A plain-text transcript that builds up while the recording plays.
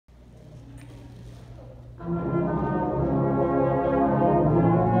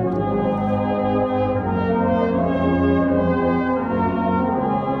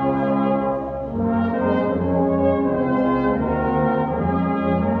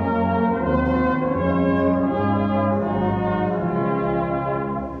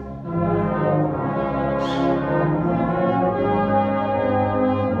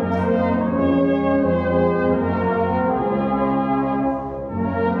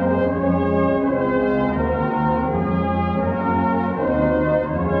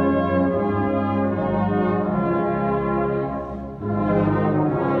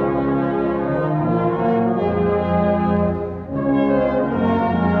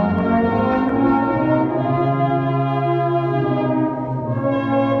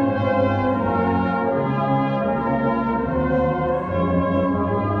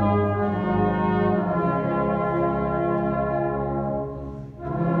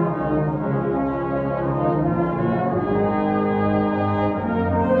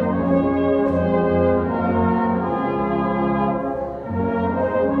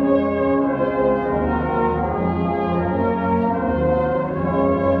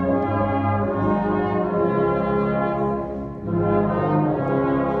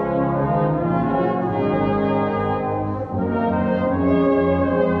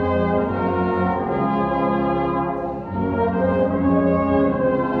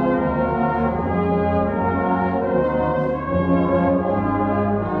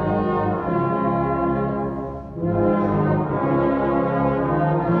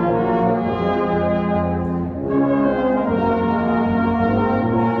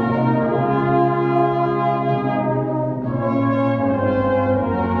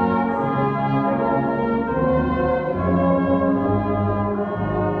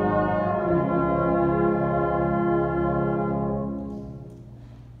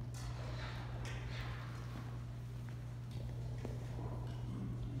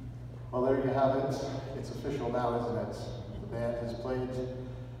Well, there you have it. It's official now, isn't it? The band has played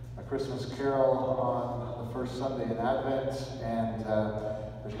A Christmas Carol on the first Sunday in Advent, and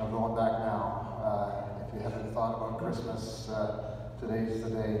there's no going back now. If you haven't thought about Christmas, today's the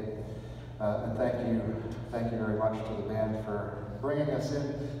day. And thank you very much to the band for bringing us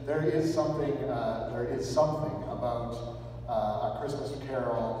in. There is something about A Christmas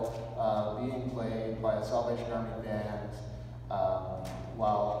Carol being played by a Salvation Army band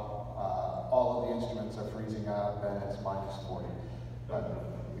while all of the instruments are freezing up and it's -40. But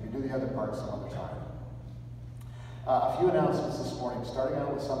we can do the other part some other time. A few announcements this morning, starting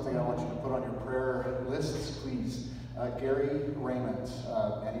out with something I want you to put on your prayer lists, please. Gary Raymond,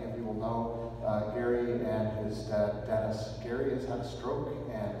 many of you will know Gary and his dad Dennis. Gary has had a stroke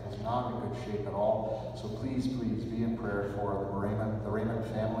and is not in good shape at all, so please be in prayer for the Raymond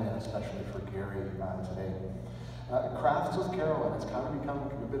family and especially for Gary today. Crafts with Carolyn, it's kind of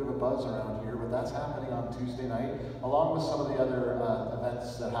become a bit of a buzz around here, but that's happening on Tuesday night, along with some of the other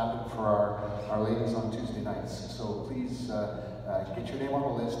events that happen for our ladies on Tuesday nights. So please get your name on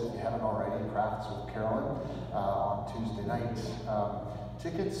the list if you haven't already. Crafts with Carolyn on Tuesday night.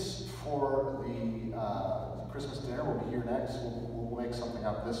 Tickets for the Christmas dinner will be here next. We'll make something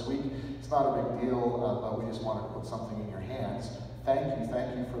up this week. It's not a big deal, but we just wanted to put something in your hands.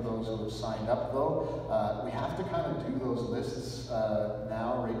 Thank you for those who have signed up, though. We have to kind of do those lists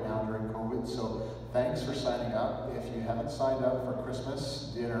right now during COVID, so thanks for signing up. If you haven't signed up for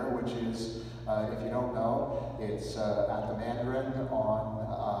Christmas dinner, which is, if you don't know, it's at the Mandarin on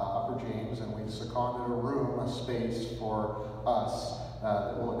Upper James, and we've seconded a space for us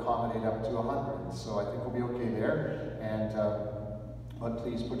that will accommodate up to 100, so I think we'll be okay there. And but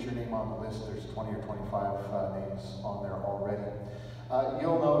please put your name on the list. There's 20 or 25 names on there already.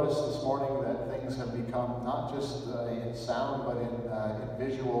 You'll notice this morning that things have become, not just in sound, but in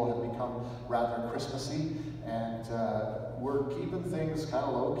visual, have become rather Christmassy. And we're keeping things kind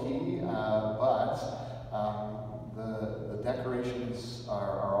of low-key, but the decorations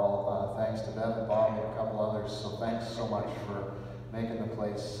are all thanks to Bev and Bob and a couple others. So thanks so much for making the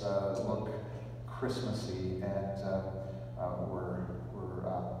place look Christmassy. And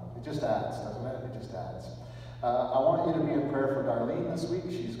it just adds, doesn't it? It just adds. I want you to be in prayer for Darlene this week.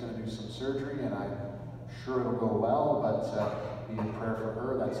 She's going to do some surgery, and I'm sure it'll go well, but be in prayer for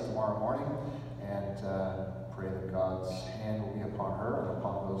her. That's tomorrow morning. And pray that God's hand will be upon her and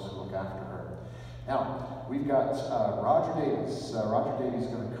upon those who look after her. Now, we've got Roger Davies. Roger Davies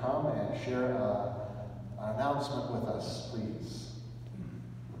is going to come and share an announcement with us, please.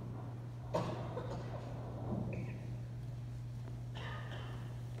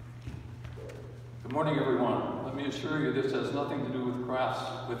 Good morning, everyone. Let me assure you this has nothing to do with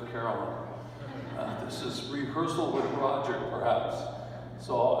crafts with Carolyn. This is rehearsal with Roger, perhaps.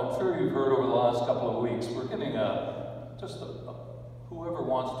 So I'm sure you've heard over the last couple of weeks, we're getting whoever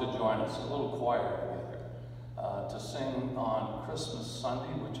wants to join us, a little choir together, to sing on Christmas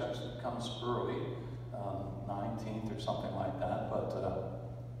Sunday, which actually comes early, 19th or something like that, but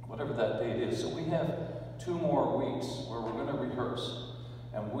whatever that date is. So we have 2 more weeks where we're going to rehearse.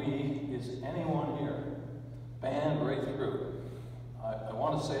 And we is anyone here, band right through. I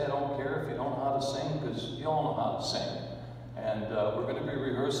want to say I don't care if you don't know how to sing, because you all know how to sing. And we're going to be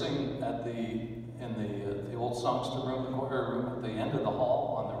rehearsing in the old songster room, the choir room, at the end of the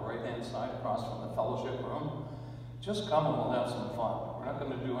hall on the right-hand side, across from the fellowship room. Just come and we'll have some fun. We're not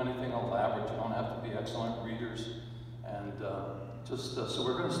going to do anything elaborate. You don't have to be excellent readers. And so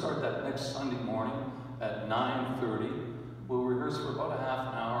we're going to start that next Sunday morning at 9:30. We'll rehearse for about a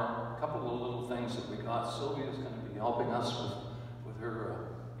half an hour, a couple of little things that we got. Sylvia's going to be helping us with her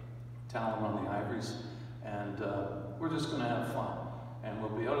talent on the ivories. And we're just going to have fun. And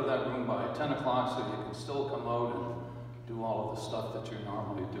we'll be out of that room by 10 o'clock, so you can still come out and do all of the stuff that you're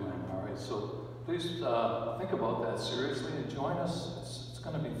normally doing, all right? So please think about that seriously and join us. It's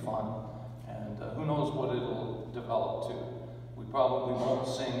going to be fun. And who knows what it'll develop to. We probably won't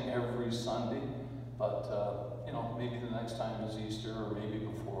sing every Sunday, but you know, maybe the next time is Easter, or maybe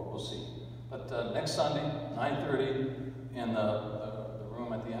before, we'll see. But next Sunday, 9:30, in the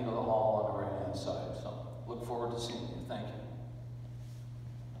room at the end of the hall on the right-hand side. So look forward to seeing you. Thank you.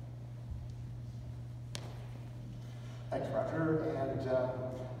 Thanks, Roger.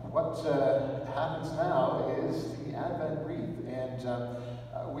 And what happens now is the Advent wreath.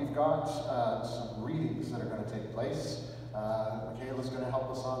 And we've got some readings that are going to take place. Michaela's going to help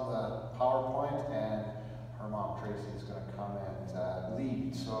us on the PowerPoint, and her mom Tracy is going to come and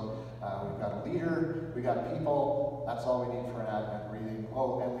lead. So we've got a leader, we got people. That's all we need for an Advent reading.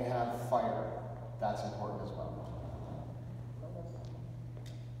 Oh, and we have fire. That's important as well.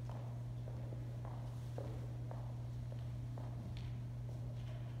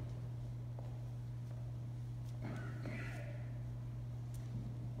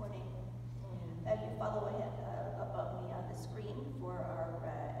 Morning. You follow ahead above me on the screen for our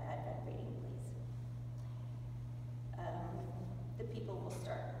Advent reading, please. The people will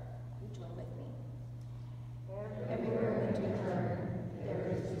start. You join with me. Everywhere we turn, there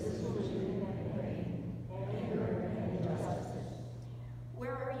is disillusion and pain, anger and injustice.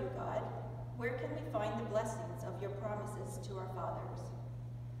 Where are you, God? Where can we find the blessings of your promises to our fathers?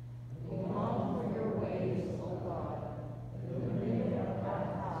 We long for your ways, O God. Illuminate our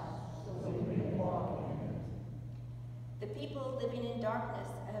path so we may walk in it. The people living in darkness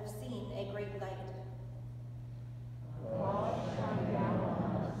have seen a great light. God, shine down on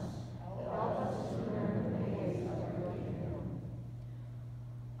us. Help us to learn the ways of your kingdom.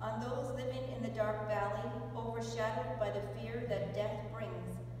 On those living in the dark valley, overshadowed by the fear that death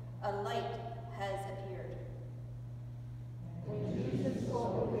brings, a light has appeared. When Jesus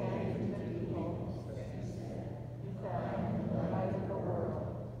spoke again to the people, he said, "You are the light of the world.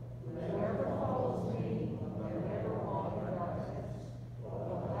 Whoever follows me will never walk in darkness, but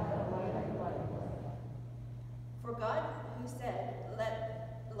will have a light of life." For God, who said, "Let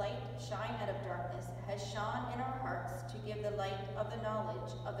light shine out of darkness," has shone in our hearts to give the light of the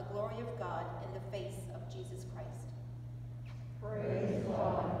knowledge of the glory of God in the face of Jesus Christ. Praise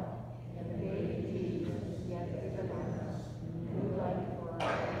God, and gave Jesus yet given us new life for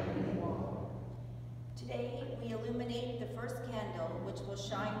our daily walk. Today, we illuminate the first candle, which will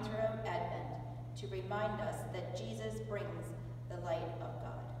shine throughout Advent to remind us that Jesus brings the light of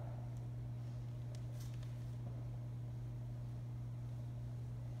God.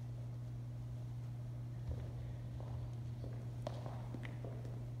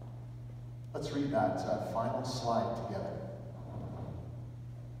 Let's read that final slide together.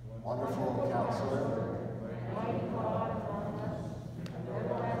 Wonderful Counselor, Mighty God, promise,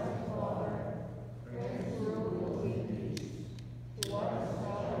 everlasting Father, Prince rule with peace. To us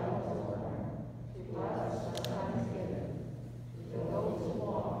thou art born, to us a Son given. To those who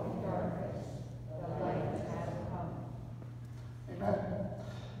walk in darkness, the light has come. amen.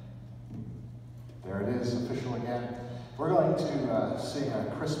 There it is, official again. We're going to sing a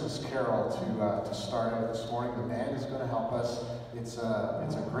Christmas carol to start out this morning. The band is going to help us. It's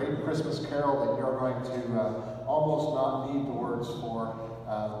a great Christmas carol that you're going to almost not need the words for,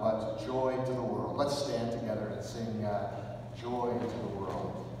 but joy to the world. Let's stand together and sing joy to the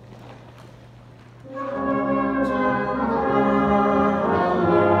world. There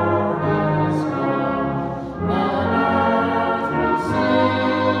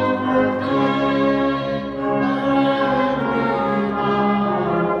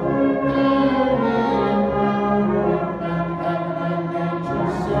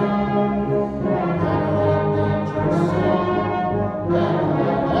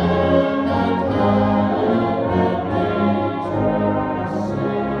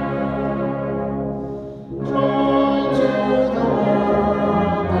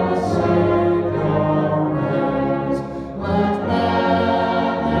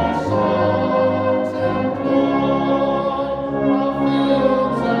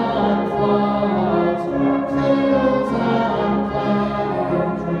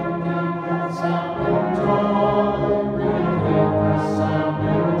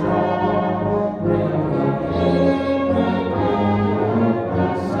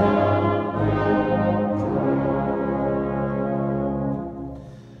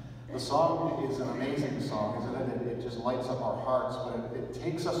but it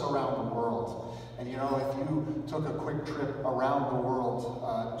takes us around the world. And you know, if you took a quick trip around the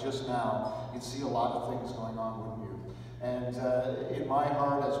world just now, you'd see a lot of things going on, wouldn't you? And in my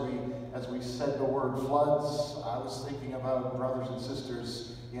heart, as we said the word floods, I was thinking about brothers and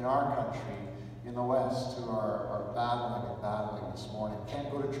sisters in our country, in the West, who are battling this morning.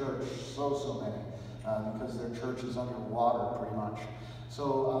 Can't go to church, so many, because their church is underwater pretty much.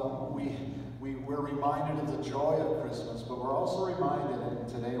 So we're reminded of the joy of Christmas, but we're also reminded, and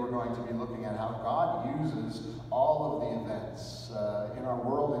today we're going to be looking at how God uses all of the events in our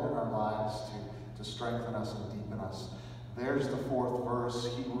world and in our lives to strengthen us and deepen us. There's the fourth verse.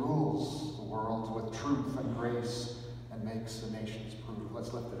 He rules the world with truth and grace and makes the nations prove.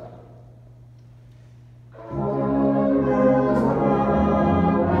 Let's lift it up.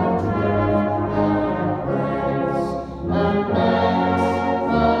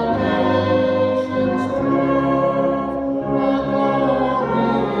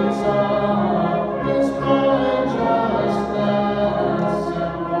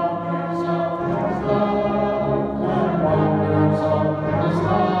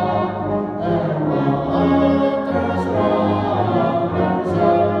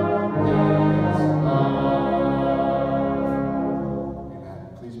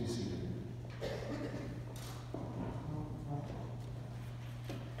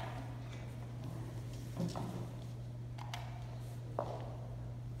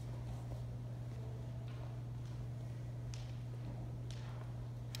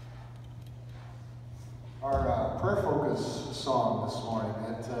 Our prayer focus song this morning,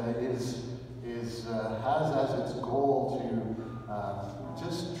 has as its goal to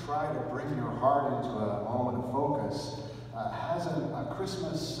just try to bring your heart into a moment of focus. Has a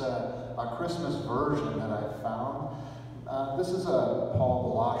Christmas version that I found. This is a Paul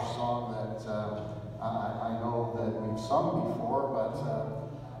Balash song that I know that we've sung before, but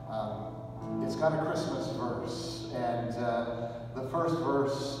it's got a Christmas verse, and the first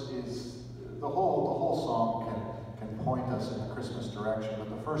verse is. The whole song can point us in a Christmas direction, but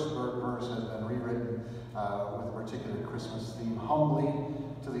the first verse has been rewritten with a particular Christmas theme. Humbly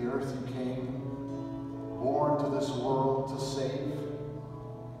to the earth you came, born to this world to save.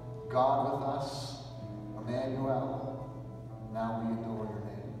 God with us, Emmanuel, now we adore your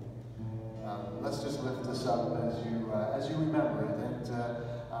name. Let's just lift this up as you remember it, and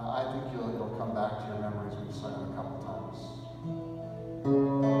I think it'll come back to your memories. We've sung it a couple times.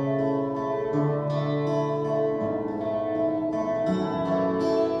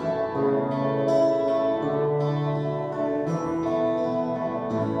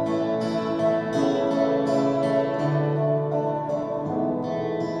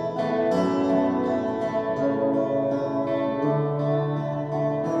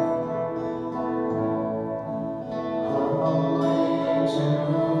 To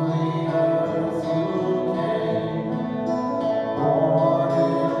the earth you came.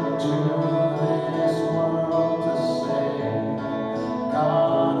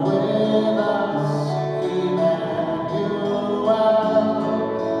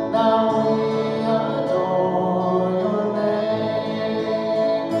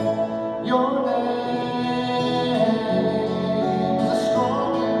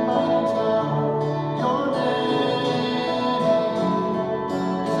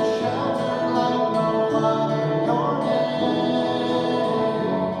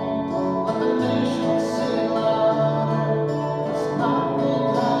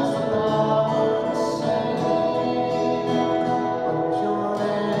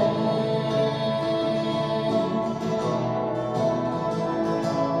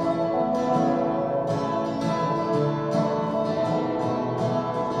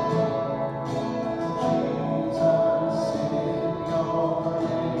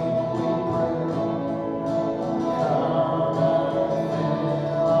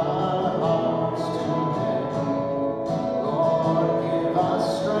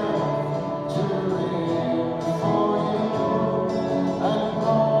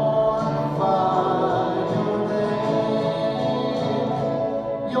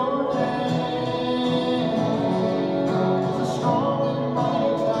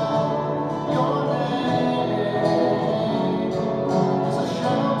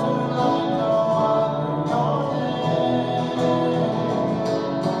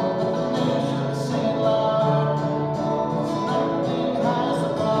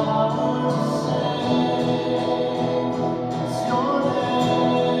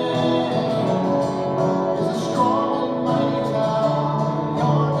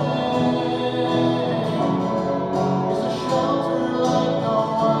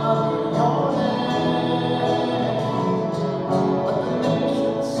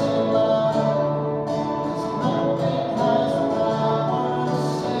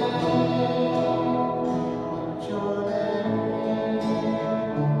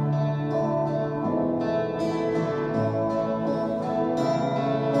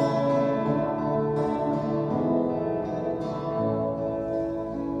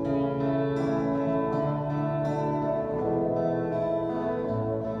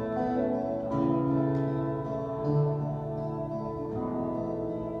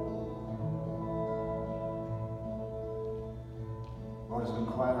 as we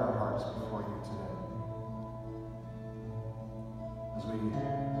quiet our hearts before you today, as we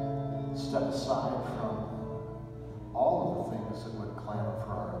step aside from all of the things that would clamor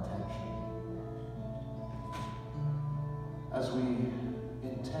for our attention, as we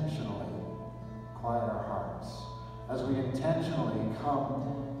intentionally quiet our hearts, as we intentionally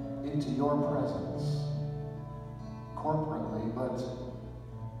come into your presence, corporately, but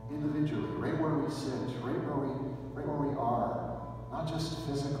individually, right where we sit, right where we are, not just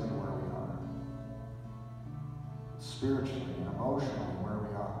physically where we are, spiritually and emotionally where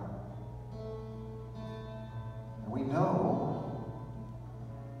we are. And we know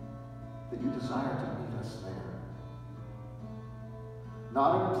that you desire to meet us there.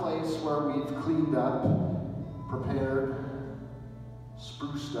 Not in a place where we've cleaned up, prepared,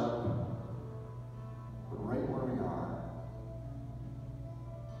 spruced up, but right where we are.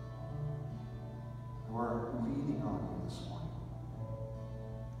 And we're leaning on you this morning,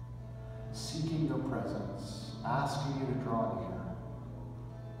 seeking your presence, asking you to draw near,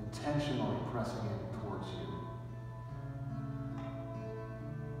 intentionally pressing in towards you.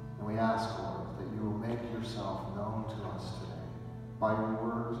 And we ask, Lord, that you will make yourself known to us today by your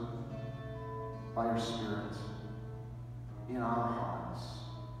word, by your Spirit, in our hearts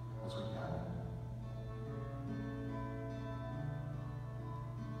as we gather.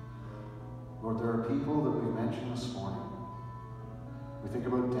 Lord, there are people that we've mentioned this morning. We think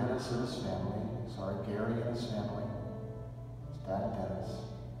about Dennis and his family. Gary and his family. His dad, Dennis.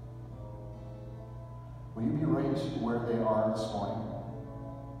 Will you be right where they are this morning?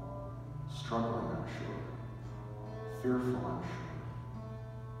 Struggling, I'm sure. Fearful, I'm sure.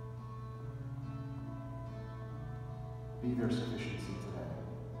 Be their sufficiency today.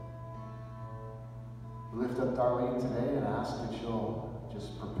 We lift up Darlene today and ask that you'll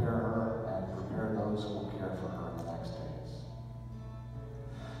just prepare her and prepare those who will care for her in the next days.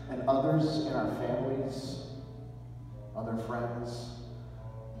 And others in our families, other friends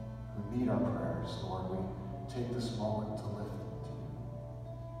who need our prayers, Lord, we take this moment to lift them to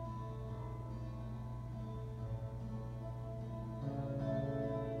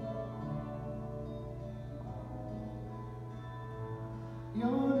you.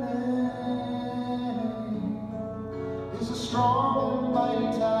 Your name is a strong and mighty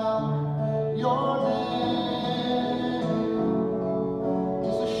tower. Your name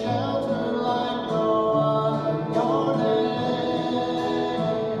is a shelter like no other. Your name,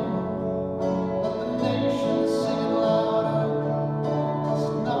 let the nations sing it louder, 'cause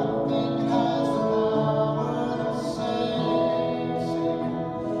nothing has the power to save.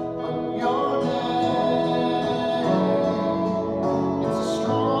 But your name, it's a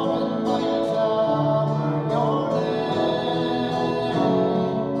strong and mighty tower. Your name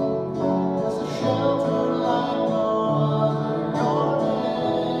is a shelter like no other. Your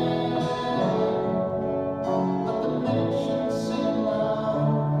name, let the nations sing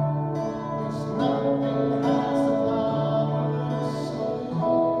loud, 'cause nothing has the power to save.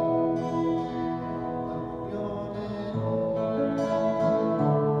 But your name.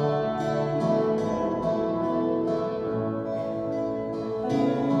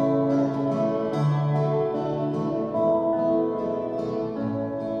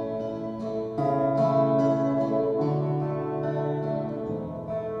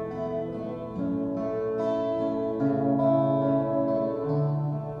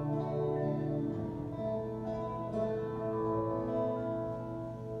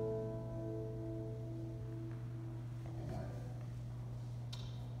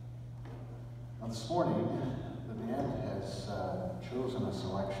 Now this morning, the band has chosen a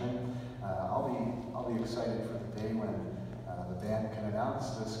selection. I'll be excited for the day when the band can announce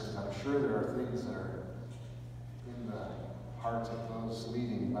this, because I'm sure there are things that are in the hearts of those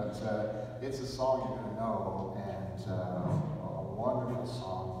leading. But it's a song you're going to know, and a wonderful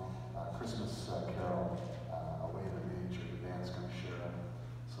song, Christmas Carol, Away in the Manger. The band's going to share a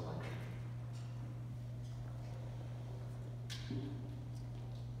selection.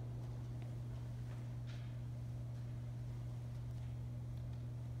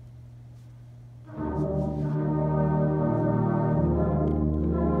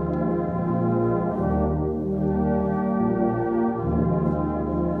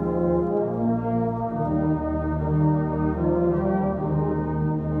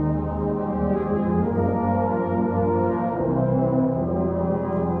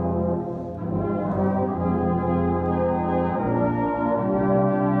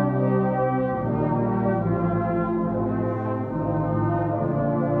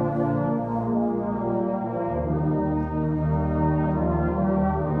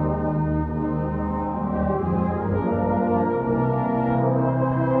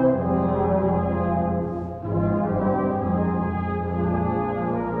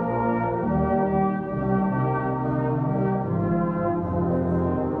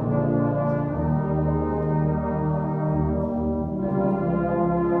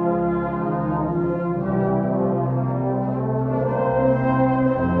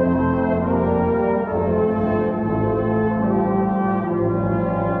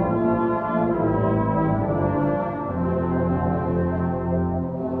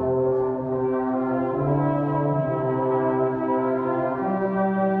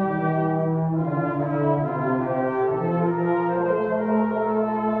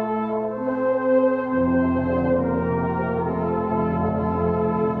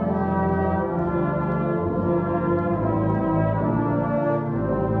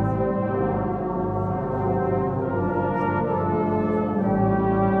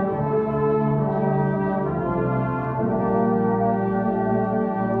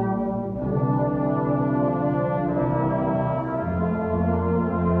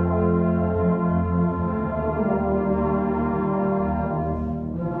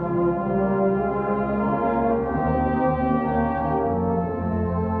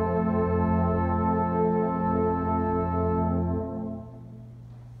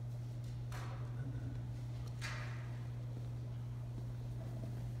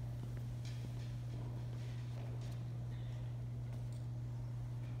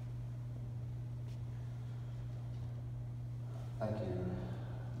 Thank you.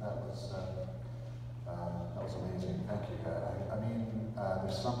 That was amazing. Thank you. I mean,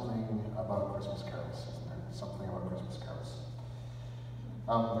 there's something about Christmas carols, isn't there? Something about Christmas carols.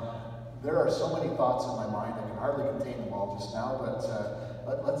 There are so many thoughts in my mind. I can hardly contain them all just now,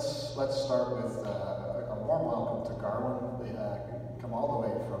 but let's start with a warm welcome to Garwin. They come all the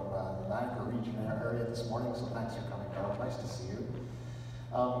way from the Niagara region area this morning, so thanks for coming, Garwin. Nice to see you.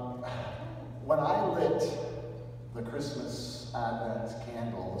 When I lit the Christmas Advent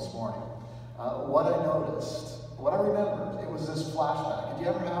candle this morning, what I noticed, what I remembered, it was this flashback. Did you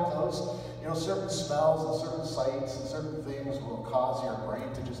ever have those? You know, certain smells and certain sights and certain things will cause your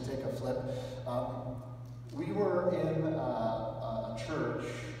brain to just take a flip. We were in a church.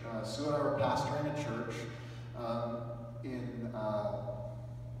 Sue and I were pastoring a church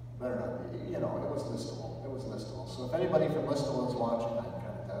better not be, you know, it was Listowel. It was Listowel. So if anybody from Listowel is watching, I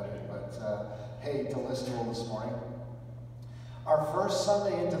kind of doubt it, but hey to Listowel this morning. Our first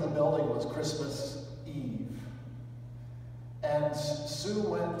Sunday into the building was Christmas Eve. And Sue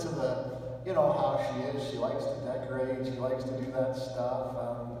went to you know how she is, she likes to decorate, she likes to do that stuff,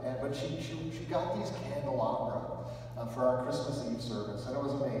 but she got these candelabra for our Christmas Eve service, and it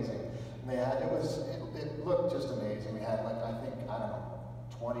was amazing. And it looked just amazing. We had like, I don't know,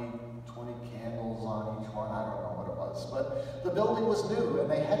 20 candles on each one, I don't know what it was. But the building was new, and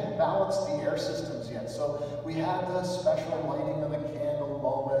they hadn't balanced the air systems yet, so we had the special lighting of the candle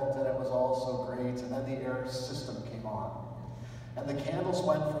moment, and it was all so great, and then the air system came on. And the candles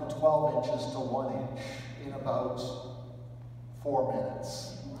went from 12 inches to 1 inch in about 4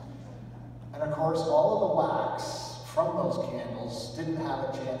 minutes. And of course, all of the wax from those candles didn't have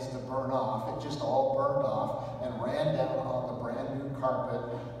a chance to burn off. It just all burned off and ran down on the brand new carpet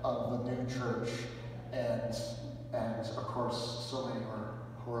of the new church. And of course, so many were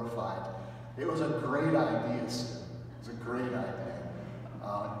horrified. It was a great idea, Sue. It was a great idea.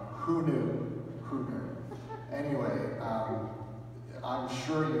 Who knew? Who knew? Anyway, I'm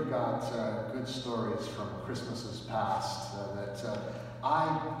sure you've got good stories from Christmases past that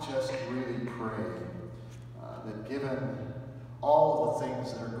I just really pray that given all of the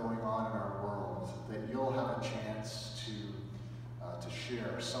things that are going on in our world, that you'll have a chance to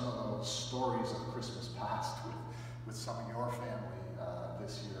share some of those stories of Christmas past with some of your family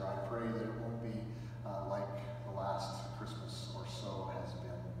this year. I pray that it won't be like the last Christmas or so has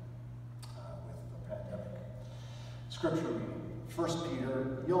been with the pandemic. Scripture reading. 1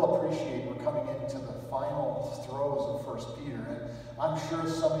 Peter, you'll appreciate we're coming into the final throes of 1 Peter, and I'm sure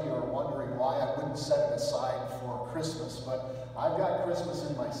some of you are wondering why I wouldn't set it aside for Christmas, but I've got Christmas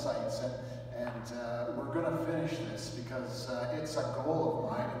in my sights, and we're going to finish this because it's a goal of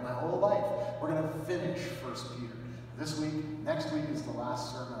mine in my whole life. We're going to finish 1 Peter. This week, next week is the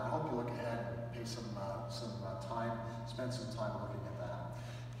last sermon. I hope you look ahead and pay some time, spend some time looking at that.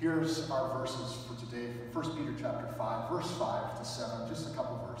 Here's our verses for today from 1 Peter chapter 5, verse 5 to 7, just a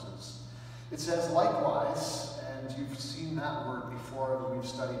couple verses. It says, likewise, and you've seen that word before as we've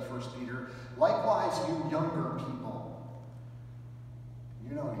studied 1 Peter, likewise you younger people,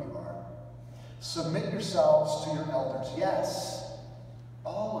 you know who you are, submit yourselves to your elders. Yes,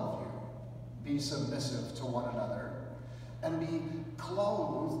 all of you be submissive to one another and be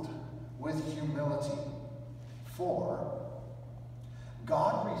clothed with humility. For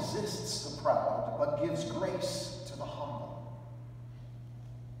God resists the proud, but gives grace to the humble.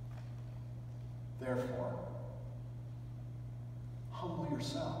 Therefore, humble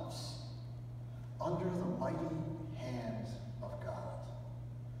yourselves under the mighty hand of God,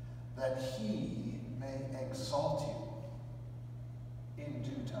 that he may exalt you in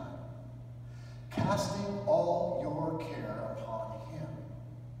due time, casting all your care upon him,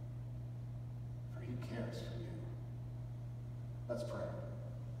 for he cares for you. Let's pray.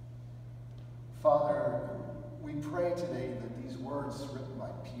 Father, we pray today that these words written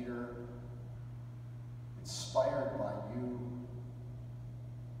by Peter, inspired by you,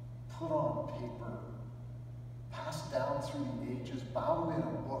 put on paper, passed down through the ages, bound in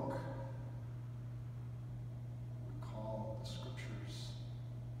a book, we call the Scriptures.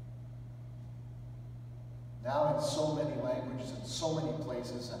 Now in so many languages, in so many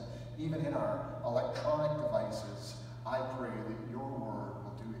places, and even in our electronic devices, I pray that your word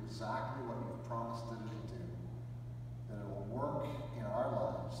will do exactly what you've promised that it will do. That it will work in our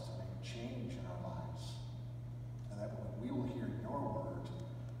lives to make change in our lives. And that we will hear your word,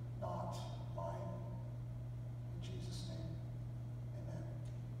 not mine. In Jesus' name, amen.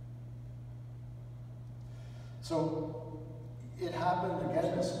 So, it happened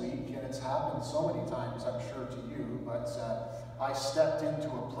again this week, and it's happened so many times, I'm sure, to you, but I stepped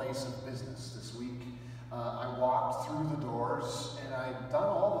into a place of business this week. I walked through the doors, and I'd done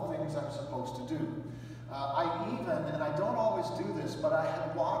all the things I'm supposed to do. And I don't always do this, but I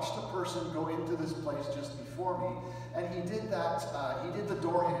had watched a person go into this place just before me, and he did the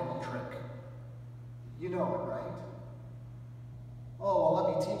door handle trick. You know it, right? Oh, well,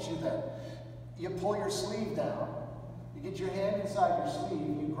 let me teach you then. You pull your sleeve down, you get your hand inside your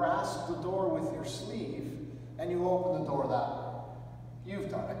sleeve, you grasp the door with your sleeve, and you open the door that way. You've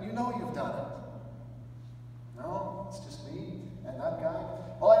done it. You know you've done it. No, it's just me and that guy.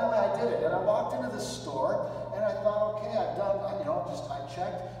 Well, anyway, I did it, and I walked into this store, and I thought, okay, I've done, I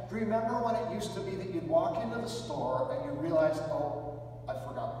checked. Do you remember when it used to be that you'd walk into the store and you realize, oh, I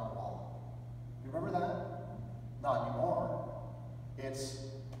forgot my wallet? You remember that? Not anymore. It's,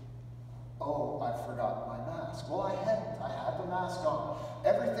 oh, I forgot my mask. Well, I hadn't. I had the mask on.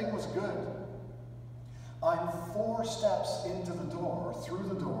 Everything was good. I'm 4 steps into the door, through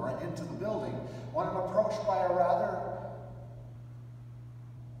the door, and into the building, when I'm approached by a rather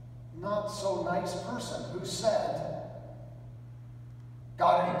not so nice person who said,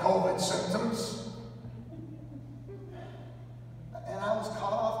 "Got any COVID symptoms?" And I was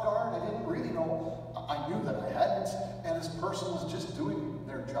caught off guard. I didn't really know. I knew that I hadn't, and this person was just doing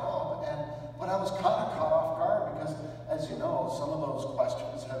their job. But I was kind of caught off guard because, as you know, some of those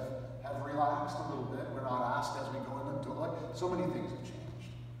questions have relaxed a little bit. We're not asked as we go in the door. So many things have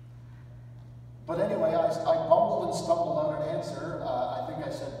changed. But anyway, I bumbled and stumbled out an answer. I think I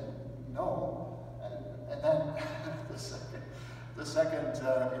said no. And then the second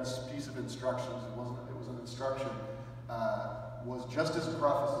piece of instructions, it was an instruction, was just as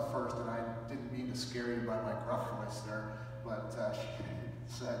gruff as the first, and I didn't mean to scare you by my gruff voice there, but she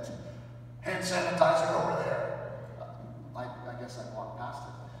said, "Hand sanitizer over there." I guess I walked past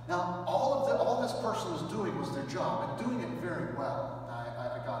it. Now, all this person was doing was their job, and doing it very well,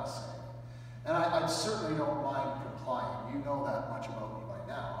 I gotta say. And I certainly don't mind complying. You know that much about me by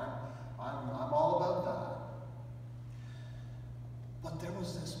now. I'm all about that. But there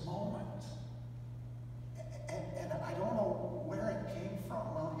was this moment, and I don't know where it came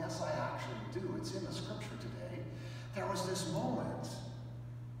from. Well, yes, I actually do. It's in the scripture today. There was this moment,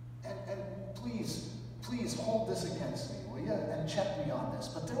 and please hold this against me, will you? And check me on this.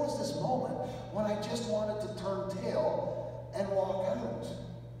 But there was this moment when I just wanted to turn tail and walk out.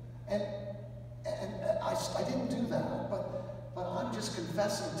 And I didn't do that, but I'm just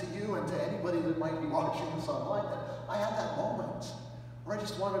confessing to you and to anybody that might be watching this online that I had that moment where I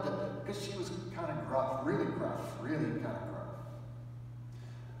just wanted to, because she was kind of gruff, really kind of gruff.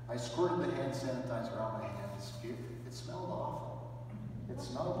 I squirted the hand sanitizer on my hands. It smelled awful. It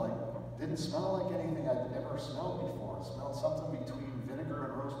didn't smell like anything I'd ever smelled before. It smelled something between vinegar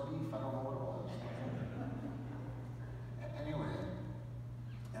and roast beef. I don't know what it was. Anyway,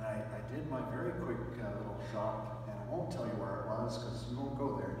 and I did my very quick little shop, and I won't tell you where it was because you won't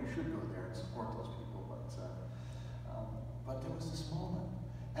go there. You should go there and support those people. But there was this moment,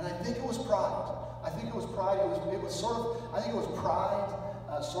 and I think it was pride. I think it was pride. It was sort of. I think it was pride,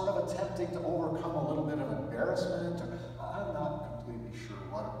 sort of attempting to overcome a little bit of embarrassment. Or, I'm not completely sure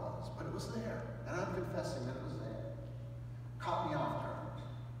what it was, but it was there, and I'm confessing that it was there. Caught me off guard.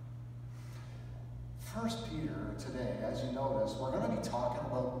 1 Peter today, as you notice, we're going to be talking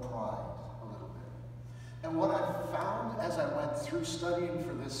about pride a little bit. And what I found as I went through studying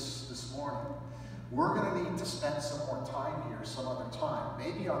for this morning, we're going to need to spend some more time here some other time.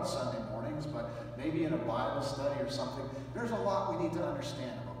 Maybe on Sunday mornings, but maybe in a Bible study or something. There's a lot we need to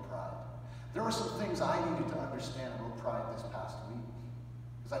understand about pride. There were some things I needed to understand about pride this past week.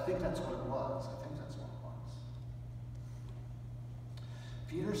 Because I think that's what it was.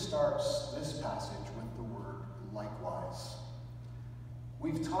 Peter starts this passage with the word likewise.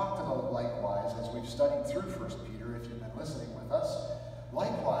 We've talked about likewise as we've studied through 1 Peter, if you've been listening with us.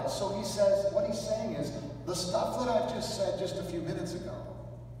 Likewise, so he says, what he's saying is, the stuff that I've just said just a few minutes ago,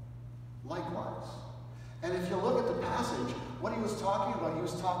 likewise. And if you look at the passage, what he was talking about,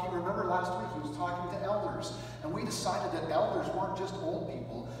 remember last week, he was talking to elders. And we decided that elders weren't just old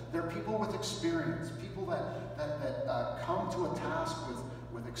people, they're people with experience, people that come to a task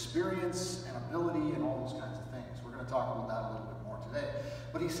with experience and ability and all those kinds of things. We're going to talk about that a little bit more today.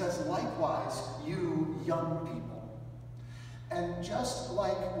 But he says, likewise, you young people. And just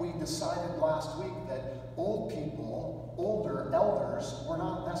like we decided last week that older elders were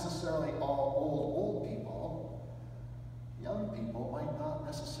not necessarily all old people, young people might not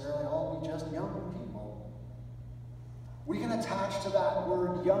necessarily all be just young people. We can attach to that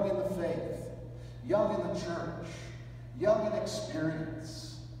word young in the faith, young in the church, young in experience.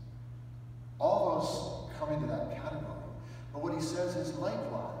 All those come into that category. But what he says is,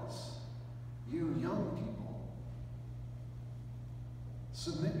 likewise, you young people,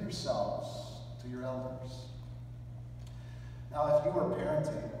 Submit yourselves to your elders. Now, if you were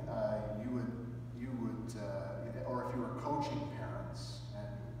parenting, or if you were coaching parents, and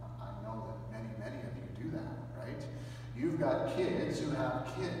I know that many of you do that, right? You've got kids who have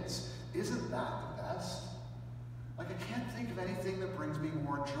kids. Isn't that the best? Like, I can't think of anything that brings me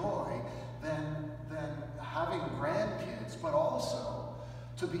more joy than having grandkids, but also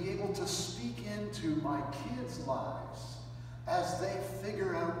to be able to speak into my kids' lives as they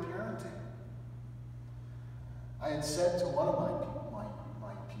figure out parenting. I had said to one of my people,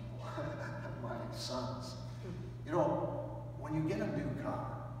 my sons, you know, when you get a new car,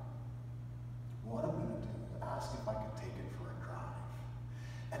 what I'm going to do is ask if I can take it for a drive.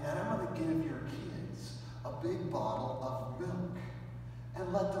 And then I'm going to give your kids a big bottle of milk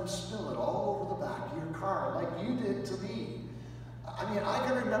and let them spill it all over the back of your car like you did to me. I mean, I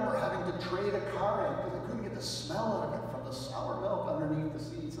can remember having to trade a car in because I couldn't get the smell out of it from the sour milk underneath the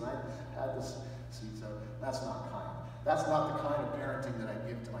seats, and I had the seats out. That's not kind. That's not the kind of parenting that I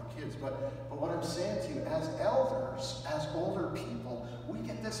give to my kids. But what I'm saying to you, as elders, as older people, we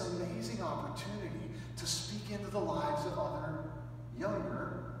get this amazing opportunity to speak into the lives of other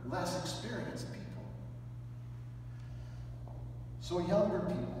younger, less experienced people. So younger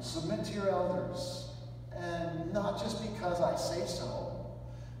people, submit to your elders. And not just because I say so,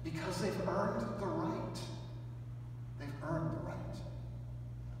 because they've earned the right. They've earned the right.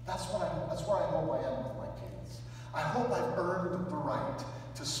 That's where I hope I am with my kids. I hope I've earned the right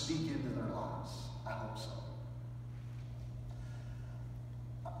to speak into their lives. I hope so.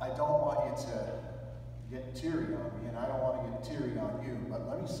 I don't want you to get teary on me, and I don't want to get teary on you, but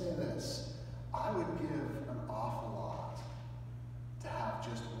let me say this. I would give an awful lot to have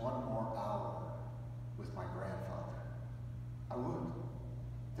just one more hour with my grandfather. I would.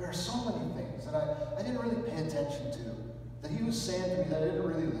 There are so many things that I didn't really pay attention to, that he was saying to me that I didn't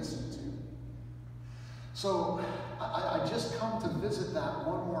really listen to. So I just come to visit that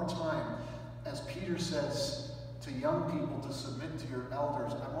one more time, as Peter says to young people to submit to your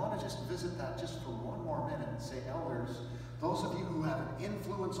elders. I want to just visit that just for one more minute and say, elders, those of you who have an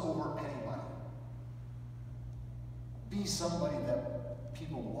influence over anybody, be somebody that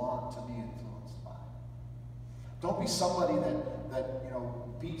people want to be influenced by. Don't be somebody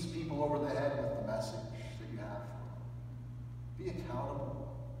that beats people over the head with the message that you have for them. Be accountable.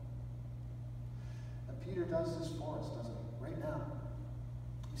 And Peter does this for us, doesn't he? Right now.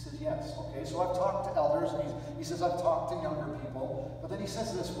 He says, yes, okay, so I've talked to elders, and he says, I've talked to younger people, but then he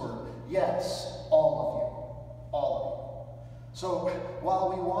says this word, yes, all of you. All of you. So while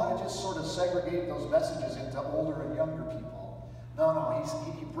we want to just sort of segregate those messages into older and younger people, no,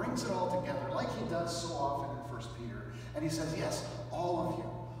 he brings it all together like he does so often in 1 Peter. And he says, yes, all of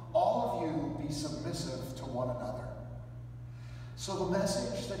you be submissive to one another. So the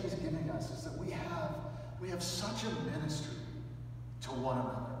message that he's giving us is that we have such a ministry to one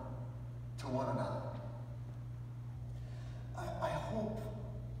another, to one another. I hope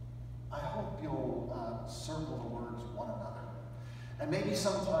you'll circle the words one another. And maybe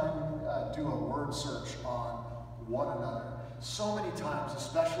sometime do a word search on one another. So many times,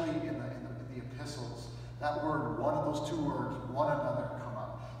 especially in the epistles, that word, one of those two words, one another, come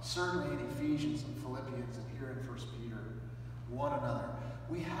up. Certainly in Ephesians and Philippians and here in 1 Peter, one another.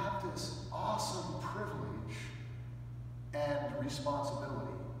 We have this awesome privilege and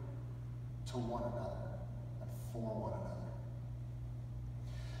responsibility to one another and for one another.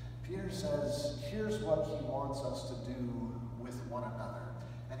 Peter says, here's what he wants us to do with one another.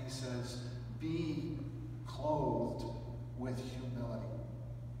 And he says, be clothed with humility.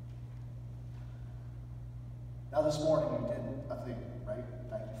 Now this morning you did a thing, right?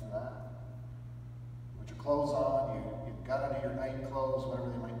 Thank you for that. You put your clothes on, you got into your night clothes, whatever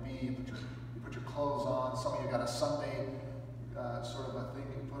they might be, you put your clothes on. Some of you got a Sunday sort of a thing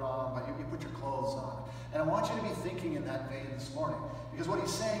you put on, but you put your clothes on. And I want you to be thinking in that vein this morning. Because what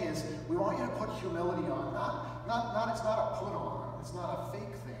he's saying is, we want you to put humility on. It's not a put on, it's not a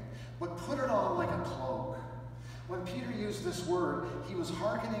fake thing, but put it on like a cloak. When Peter used this word, he was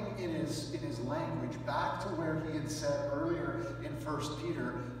hearkening in his language back to where he had said earlier in 1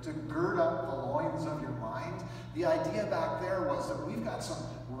 Peter to gird up the loins of your mind. The idea back there was that we've got some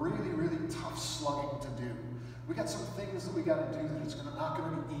really, really tough slugging to do. We got some things that we got to do that it's not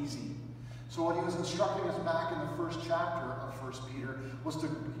going to be easy. So what he was instructing us back in the first chapter of 1 Peter was to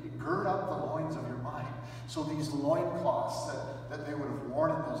gird up the loins of your mind. So these loincloths that they would have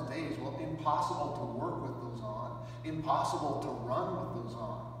worn in those days, well, impossible to work with those on, impossible to run with those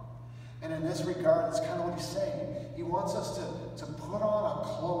on. And in this regard, that's kind of what he's saying. He wants us to put on a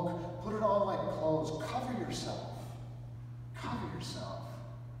cloak, put it on like clothes, cover yourself. Cover yourself.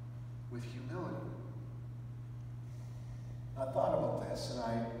 with humility. I thought about this, and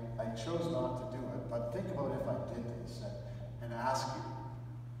I chose not to do it, but think about if I did this and ask you,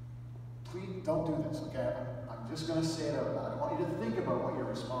 please don't do this, okay? I'm just going to say it out loud. I want you to think about what your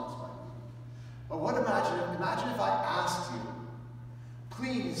response might be. But imagine if I asked you,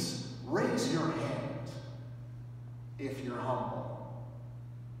 please raise your hand if you're humble.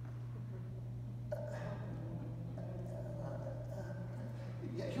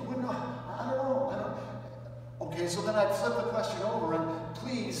 Yeah, you wouldn't know. I don't know. Okay, so then I'd flip the question over and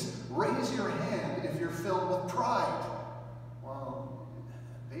please raise your hand if you're filled with pride. Well,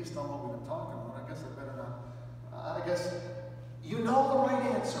 based on what we've been talking about, I guess I better not. I guess you know the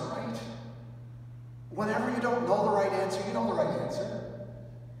right answer, right? Whenever you don't know the right answer, you know the right answer.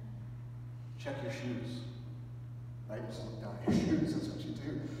 Check your shoes. Right? Just look down at your shoes. That's what you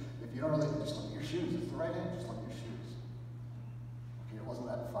do. If you don't really, just look at your shoes. It's the right answer. Just look at your shoes. Okay, it wasn't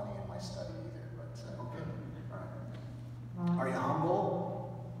that funny in my study either, but okay. All right. Are you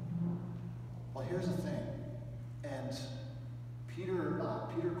humble? Well, here's the thing. And Peter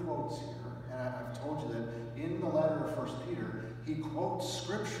quotes here, and I've told you that in the letter of 1 Peter, he quotes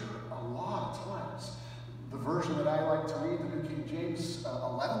Scripture a lot of times. The version that I like to read, the New King James,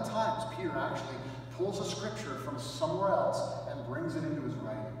 11 times Peter actually pulls a Scripture from somewhere else and brings it into his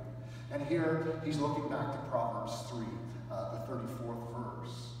writing. And here he's looking back to Proverbs 3, the 34th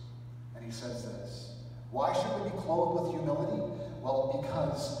verse. And he says this, why should we be clothed with humility? Well,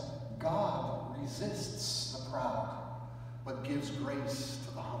 because God resists the proud, but gives grace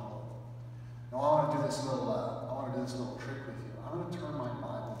to the humble. Now I want to do this little trick with you. I'm going to turn my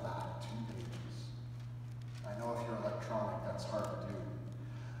Bible back 2 pages. I know if you're electronic, that's hard to do.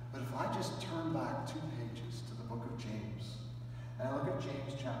 But if I just turn back 2 pages to the book of James, and I look at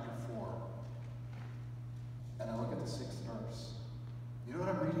James chapter 4, and I look at the 6th verse, you know what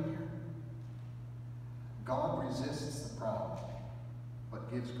I'm reading here? God resists the proud,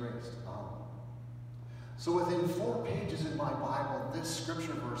 but gives grace to the humble. So within 4 pages in my Bible, this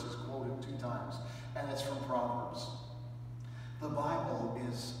scripture verse is quoted 2 times, and it's from Proverbs. The Bible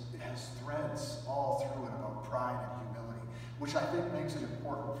has threads all through it about pride and humility, which I think makes it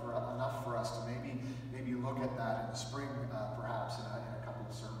important enough for us to maybe look at that in the spring, perhaps, in a couple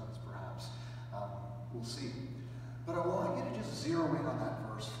of sermons, perhaps. We'll see. But I want you to just zero in on that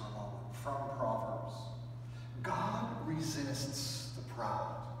verse for a moment, from Proverbs. God resists the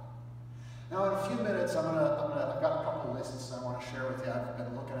proud. Now, in a few minutes, I've got a couple of lists I want to share with you. I've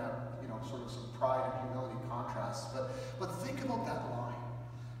been looking at, sort of some pride and humility contrasts. But think about that line.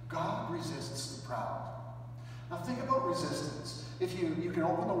 God resists the proud. Now, think about resistance. If you can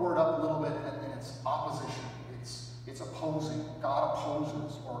open the word up a little bit, and it's opposition. It's opposing. God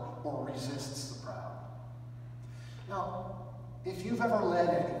opposes or resists the proud. Now, if you've ever led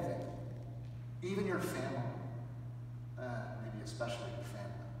anything, even your family, maybe especially your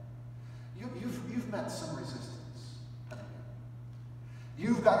family, you've met some resistance, haven't you?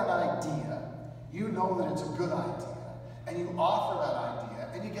 You've got an idea, you know that it's a good idea, and you offer that idea,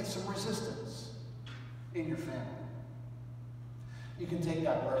 and you get some resistance in your family. You can take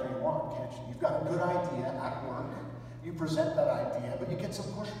that wherever you want, can't you? You've got a good idea at work, you present that idea, but you get some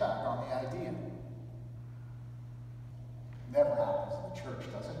pushback on the idea. Never happens in the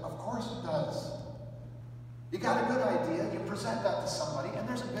church, does it? Of course it does. You got a good idea, you present that to somebody, and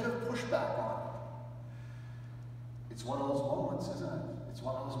there's a bit of pushback on it. It's one of those moments, isn't it? It's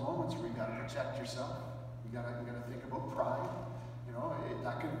one of those moments where you got to protect yourself. You got to think about pride.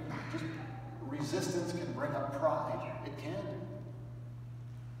 That can just resistance can bring up pride. It can.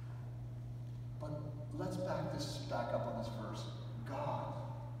 But let's back up on this verse. God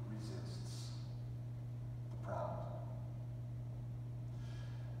resists the proud.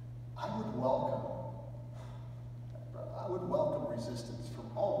 I would welcome resistance from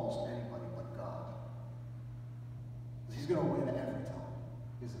almost anybody but God. He's going to win every time,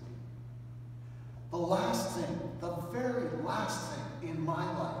 isn't he? The very last thing in my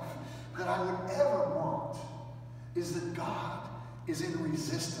life that I would ever want is that God is in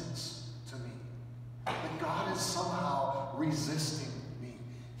resistance to me. That God is somehow resisting me.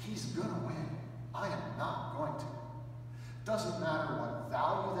 He's going to win. I am not going to. Doesn't matter what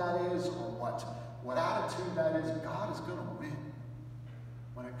value that is or what attitude that is, God is going to win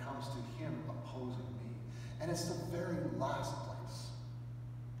when it comes to him opposing me. And it's the very last place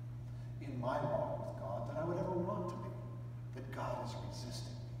in my walk with God that I would ever want to be, that God is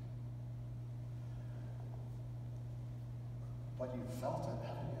resisting me. But you've felt it,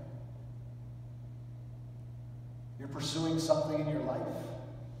 haven't you? You're pursuing something in your life.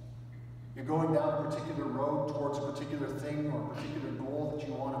 You're going down a particular road towards a particular thing or a particular goal that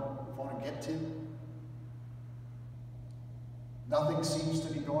you want to want to get to. Nothing seems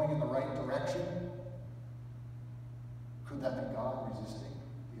to be going in the right direction. Could that be God resisting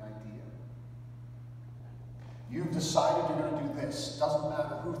the idea? You've decided you're going to do this. Doesn't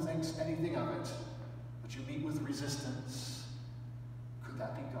matter who thinks anything of it, but you meet with resistance. Could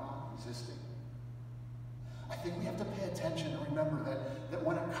that be God resisting? I think we have to pay attention and remember that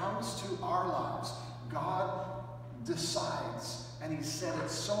when it comes to our lives, God decides, and He said it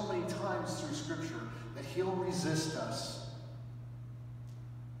so many times through Scripture, that He'll resist us.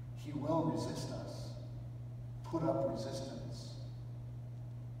 He will resist us. Put up resistance.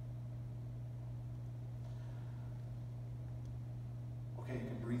 Okay, you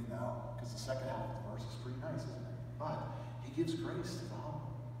can breathe now, because the second half of the verse is pretty nice, isn't it? But He gives grace to the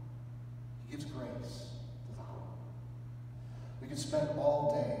humble. He gives grace to the humble. We could spend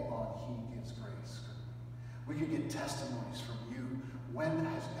all day on He gives grace, couldn't we? We could get testimonies from you. When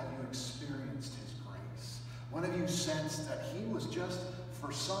have you experienced His grace? When have you sensed that He was just,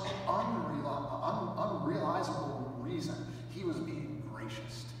 for some unrealizable reason, He was being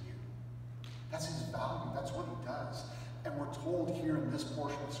gracious to you? That's His value. That's what He does. And we're told here in this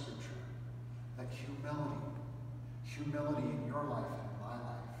portion of Scripture that humility in your life and in my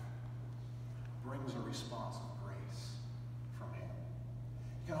life, brings a response of grace from Him.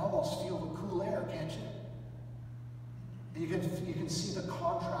 You can almost feel the cool air, can't you? You can see the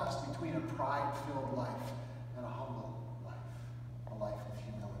contrast between a pride-filled life and a humble life, a life of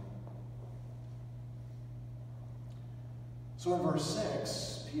humility. So in verse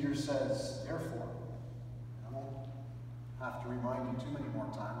 6, Peter says, therefore, I won't have to remind you too many more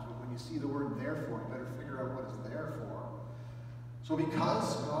times, but when you see the word therefore, you better figure out what it's there for. So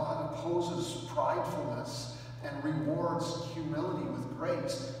because God opposes pridefulness and rewards humility with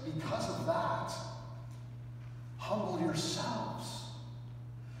grace, because of that, humble yourselves.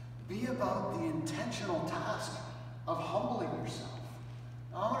 Be about the intentional task of humbling yourself.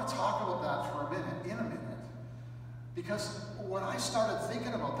 Now, I'm going to talk about that for in a minute. Because when I started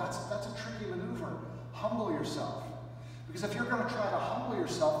thinking about that's a tricky maneuver. Humble yourself. Because if you're going to try to humble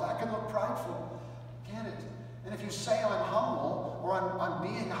yourself, that can look prideful, can't it? And if you say I'm humble, or I'm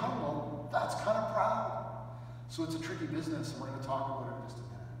being humble, that's kind of proud. So it's a tricky business, and we're going to talk about it in just a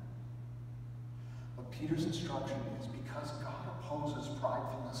minute. But Peter's instruction is, because God opposes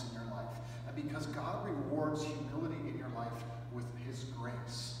pridefulness in your life, and because God rewards humility in your life with His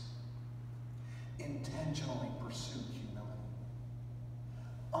grace, intentionally pursue humility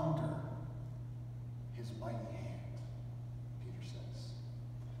under His mighty hand, Peter says.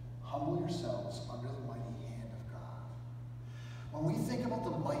 Humble yourselves under the mighty hand of God. When we think about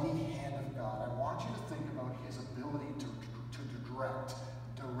the mighty hand of God, I want you to think about His ability to direct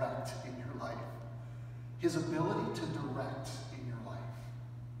in your life. His ability to direct in your life.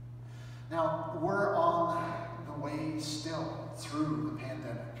 Now, we're on the way still through the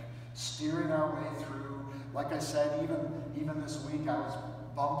pandemic, steering our way through. Like I said, even this week I was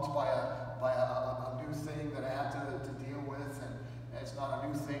bumped by a new thing that I had to deal with, and it's not a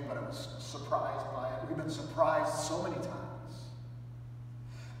new thing, but I was surprised by it. We've been surprised so many times.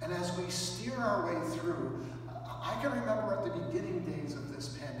 And as we steer our way through, I can remember at the beginning days of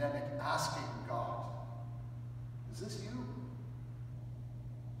this pandemic asking God, is this you?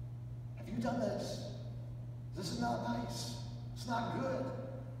 Have you done this? This is not nice. It's not good.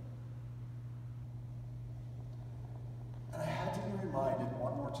 And I had to be reminded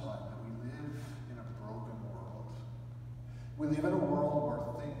one more time that we live in a broken world. We live in a world where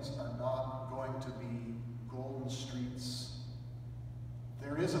things are not going to be golden streets.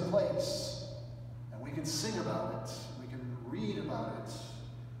 There is a place, and we can sing about it, we can read about it.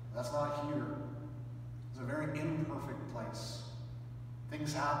 That's not here. It's a very imperfect place.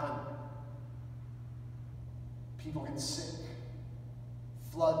 Things happen. People get sick.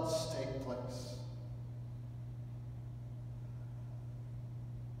 Floods take place.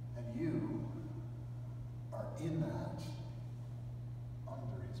 And you are in that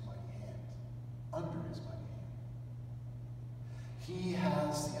under His mighty hand. Under His mighty hand. He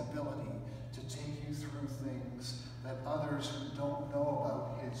has the ability to take you through things that others who don't know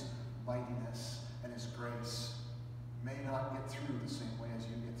about His mightiness and His grace may not get through the same way as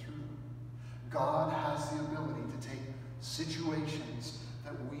you get through them. God has the ability to take situations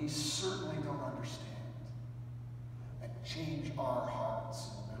that we certainly don't understand and change our hearts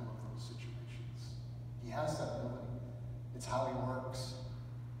in the middle of those situations. He has that ability. It's how He works.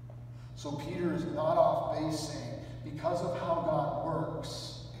 So Peter is not off base saying, because of how God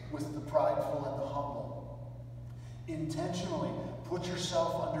works with the prideful and the humble, intentionally put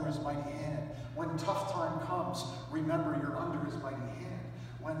yourself under His mighty hand. When tough time comes, remember you're under His mighty hand.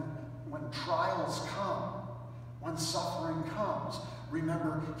 when trials come, when suffering comes,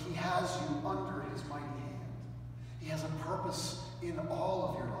 remember, he has you under his mighty hand. He has a purpose in all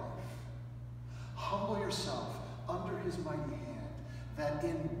of your life. Humble yourself under his mighty hand, that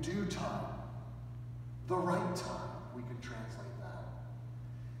in due time, the right time, we can translate that,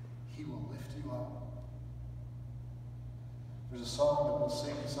 he will lift you up. There's a song that we'll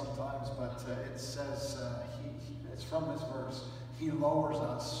sing sometimes, but it says, it's from this verse, he lowers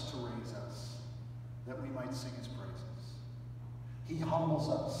us to raise us, that we might sing his praises. He humbles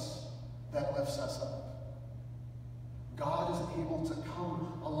us, that lifts us up. God is able to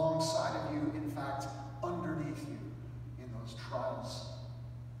come alongside of you, in fact, underneath you, in those trials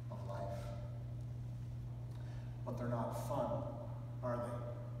of life. But they're not fun, are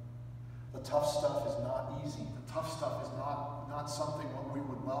they? The tough stuff is not easy. The tough stuff is not something that we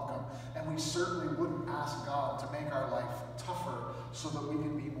would welcome. And we certainly wouldn't ask God to make our life tougher so that we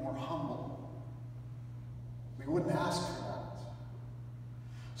can be more humble. We wouldn't ask for that.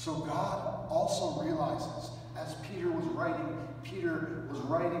 So God also realizes, as Peter was writing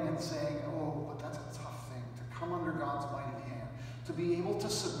and saying, oh, but that's a tough thing, to come under God's mighty hand, to be able to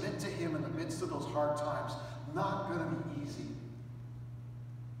submit to him in the midst of those hard times, not going to be easy.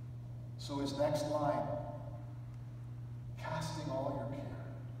 So his next line, casting all your care,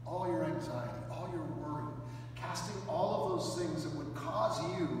 all your anxiety, all your worry, casting all of those things that would cause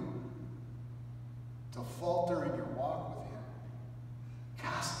you to falter in your walk with him,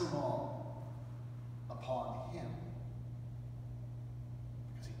 cast them all upon him,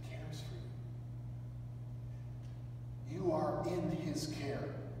 because he cares for you. You are in his care,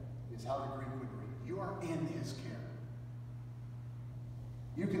 is how the Greek would read. You are in his care.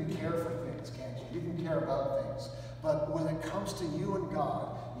 You can care for things, can't you? You can care about things. But when it comes to you and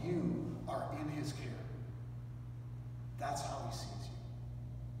God, you are in his care. That's how he sees you.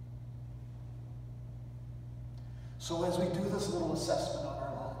 So as we do this little assessment on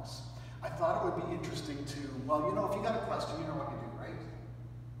our lives, I thought it would be interesting to, well, you know, if you got a question, you know what you do, right?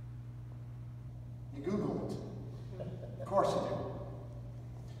 You Google it. Of course you do.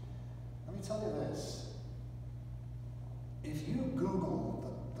 Let me tell you this. If you Google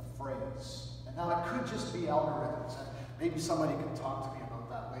the phrase, and now it could just be algorithms, and maybe somebody can talk to me about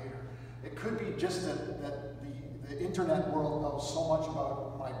that later. It could be just that the internet world knows so much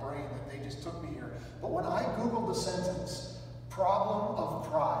about my brain that they just took me here. But when I Googled the sentence, problem of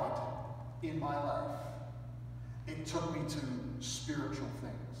pride in my life, it took me to spiritual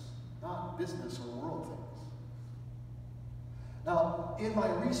things, not business or world things. Now, in my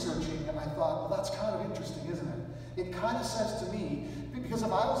researching, I thought, well, that's kind of interesting, isn't it? It kind of says to me, because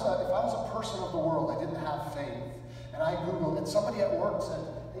if I was a person of the world, I didn't have faith, and I Googled, and somebody at work said,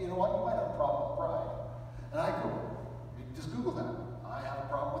 hey, you know what, you might have a problem with pride. And I Googled, just Google that. I have a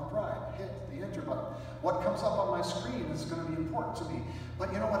problem with pride. Hit the enter button. What comes up on my screen is going to be important to me.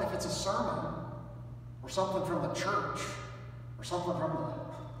 But you know what, if it's a sermon, or something from the church, or something from the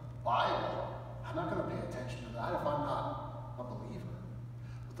Bible, I'm not going to pay attention to that if I'm not a believer.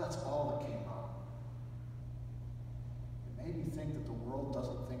 But that's all that came up. It made me think that the world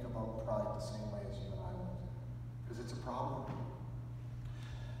doesn't think about pride the same way as you and I would, because it's a problem.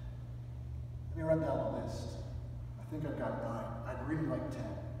 Let me run down the list. I think I've got 9. I'd really like 10.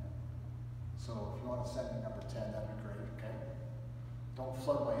 So if you want to send me number 10, that'd be great, okay? Don't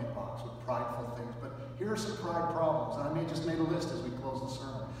flood my inbox with prideful things. But here are some pride problems, and I just made a list as we close the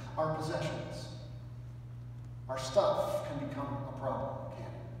sermon. Our possessions. Our stuff can become a problem,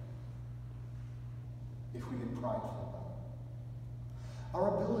 can't it? If we get prideful about it. Our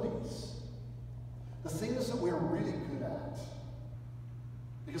abilities. The things that we're really good at.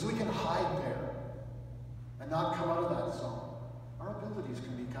 Because we can hide there and not come out of that zone. Our abilities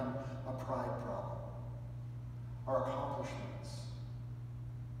can become a pride problem. Our accomplishments.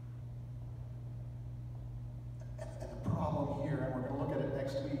 And the problem here, and we're going to look at it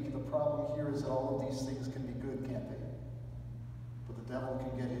next week, the problem here is that all of these things can be good, can't they? But the devil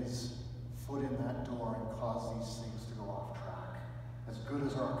can get his foot in that door and cause these things to go off track. As good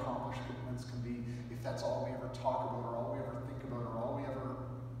as our accomplishments can be, if that's all we ever talk about, or all we ever think about, or all we ever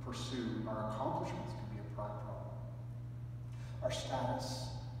pursue, our accomplishments can be a pride problem. Our status,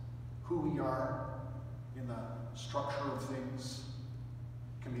 who we are in the structure of things,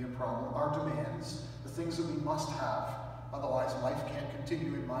 can be a problem. Our demands, the things that we must have, otherwise life can't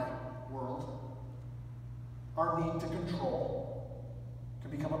continue in my world. Our need to control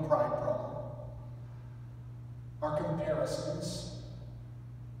can become a pride problem. Our comparisons,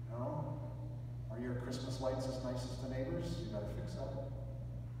 you know, are your Christmas lights as nice as the neighbors? You gotta fix that.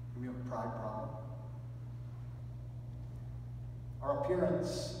 Can be a pride problem. Our Our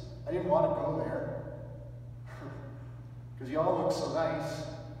appearance, I didn't want to go there, because you all look so nice,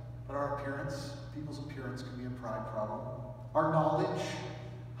 but our appearance, people's appearance can be a pride problem. Our knowledge,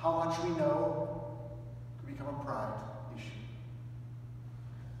 how much we know, can become a pride issue.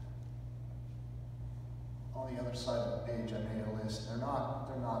 On the other side of the page, I made a list. They're not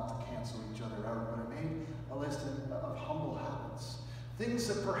to cancel each other out, but I made a list of humble habits. Things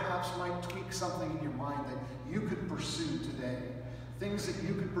that perhaps might tweak something in your mind that you could pursue today. Things that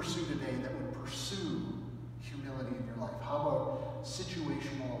you could pursue today that would pursue humility in your life. How about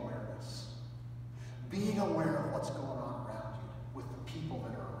situational awareness? Being aware of what's going on around you with the people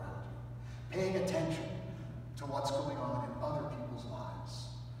that are around you. Paying attention to what's going on in other people's lives.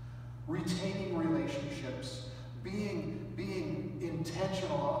 Retaining relationships. Being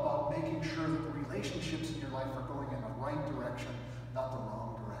intentional about making sure that the relationships in your life are going in the right direction, not the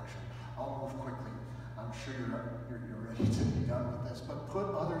wrong direction. I'll move quickly. I'm sure you're ready to be done with this, but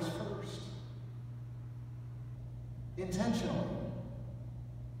put others first. Intentionally.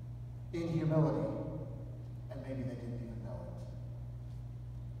 In humility. And maybe they didn't even know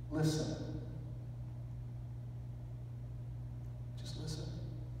it. Listen. Just listen.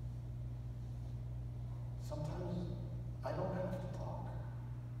 Sometimes I don't have to talk.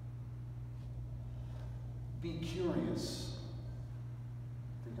 Be curious.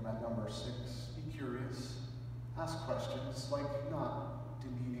 I think I'm at number 6. Be curious. Ask questions, like not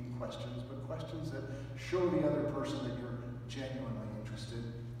demeaning questions, but questions that show the other person that you're genuinely interested.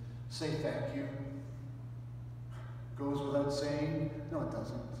 Say thank you. Goes without saying? No, it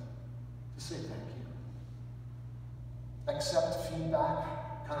doesn't. Just say thank you. Accept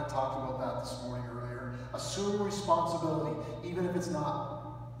feedback. Kind of talked about that this morning earlier. Assume responsibility, even if it's a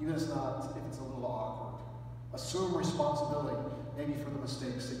little awkward. Assume responsibility, maybe for the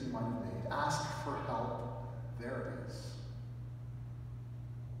mistakes that you might have made. Ask for help. There it is.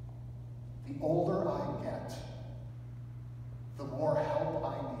 The older I get, the more help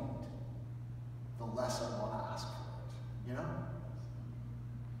I need, the less I want to ask for it. You know?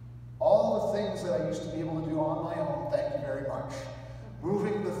 All the things that I used to be able to do on my own, thank you very much.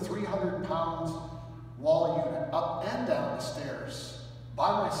 Moving the 300-pound wall unit up and down the stairs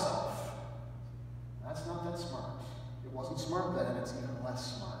by myself. That's not that smart. It wasn't smart then, it's even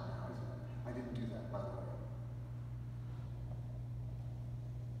less smart now, isn't it? I didn't do that, by the way.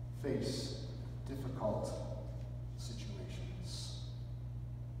 Face difficult situations.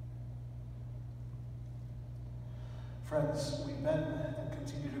 Friends, we've been and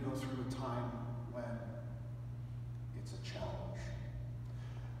continue to go through a time when it's a challenge.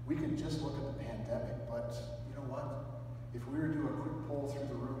 We can just look at the pandemic, but you know what? If we were to do a quick poll through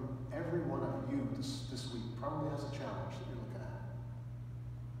the room, every one of you this week probably has a challenge that you're looking at.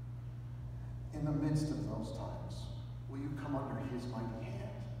 In the midst of those times, will you come under his mighty hand?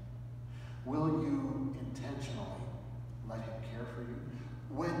 Will you intentionally let him care for you?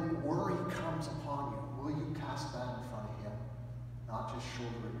 When worry comes upon you, will you cast that in front of him, not just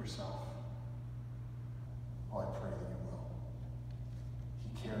shoulder it yourself? Oh, I pray that you will. He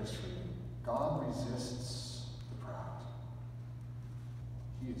cares for you. God resists the proud.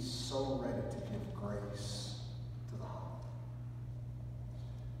 He is so ready to give grace to the humble.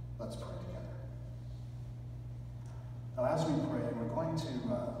 Let's pray together. Now, as we pray, we're going to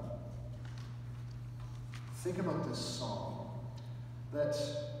think about this song that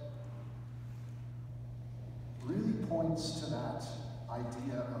really points to that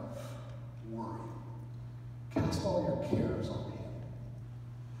idea of worry. Cast all your cares on him.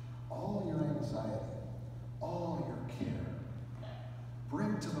 All your anxiety, all your care.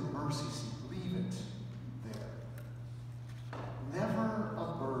 Bring to the mercy seat. Leave it there. Never a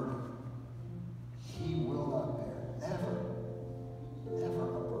burden he will not bear. Never a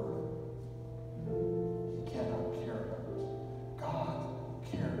burden he cannot care about. God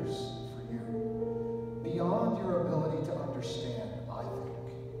cares for you. Beyond your ability to understand, I think.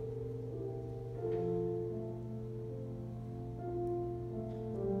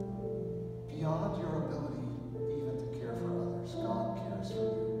 Beyond your ability even to care for others, God cares for you.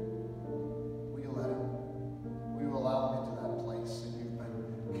 Will you let him? Will you allow him into that place that you've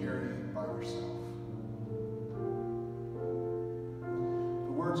been carrying by yourself?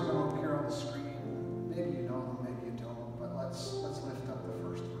 The words are going to appear on the screen. Maybe you know them, maybe you don't, but let's lift up the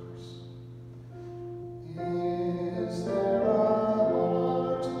first verse. Is there a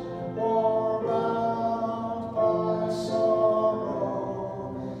heart more bound by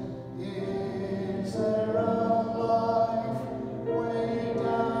sorrow? Is there a life weighed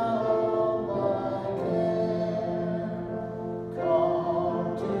down by care?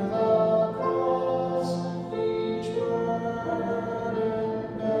 Come to the cross, each burden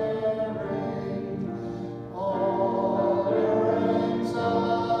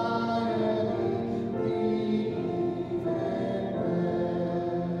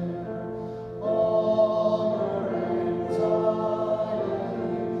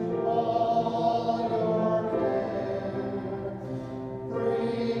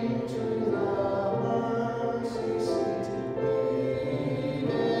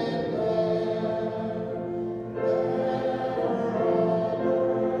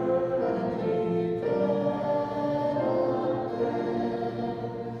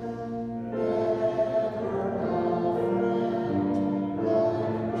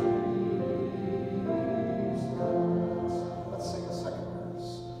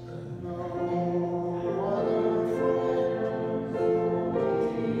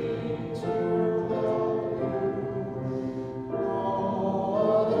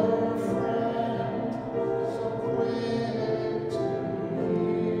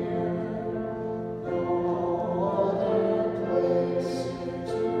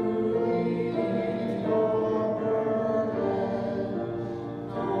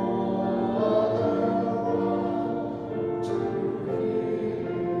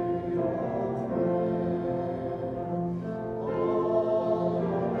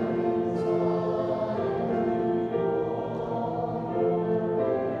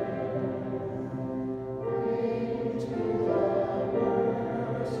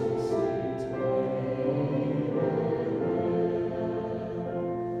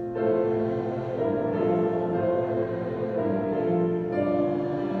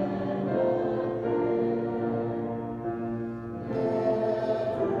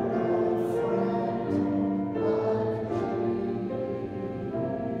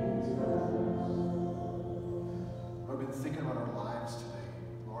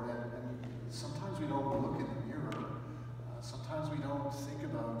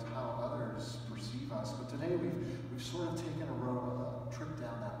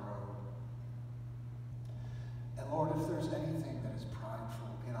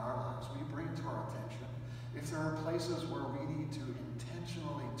places where we need to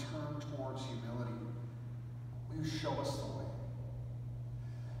intentionally turn towards humility, will you show us the way?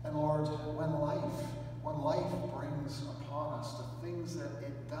 And Lord, when life brings upon us the things that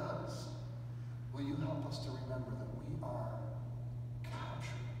it does, will you help us to remember that we are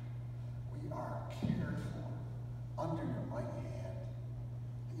captured, we are cared for under your mighty hand,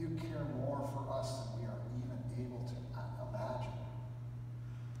 that you care more for us than we are even able to imagine.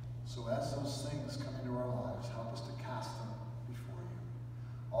 So as those things come into our lives, help us to cast them before you.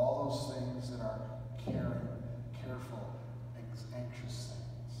 All those things that are caring, careful, anxious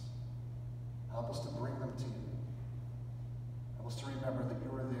things. Help us to bring them to you. Help us to remember that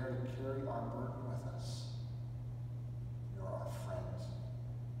you are there to carry our burden with us. You're our friend.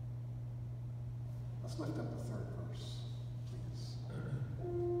 Let's lift up the third verse, please.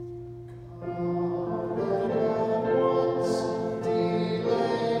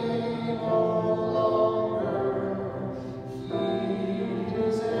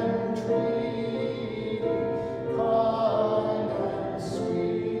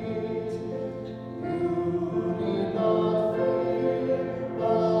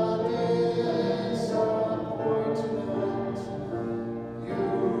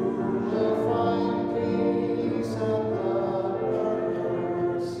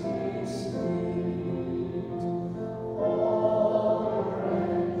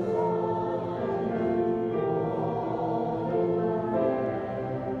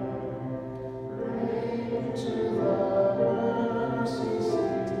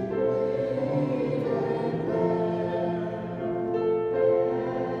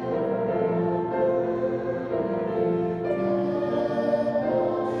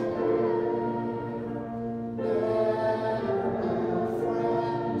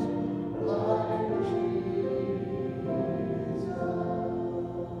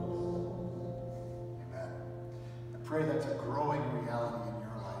 Pray that's a growing reality in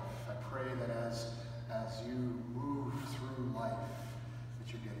your life. I pray that as you move through life,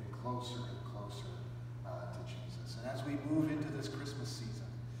 that you're getting closer and closer to Jesus. And as we move into this Christmas season,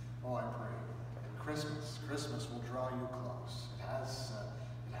 I pray that Christmas will draw you close. It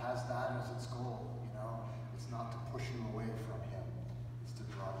has that as its goal, you know. It's not to push you away from him. It's to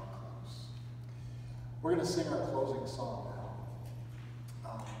draw you close. We're going to sing our closing song now.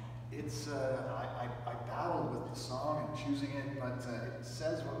 I battled with the song and choosing it, but it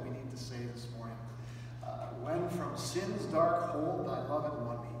says what we need to say this morning. When from sin's dark hold thy love had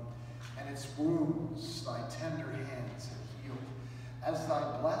won me, and its wounds thy tender hands had healed, as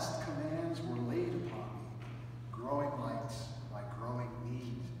thy blessed commands were laid upon me, growing light, my growing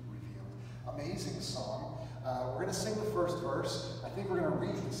need revealed. Amazing song. We're going to sing the first verse. I think we're going to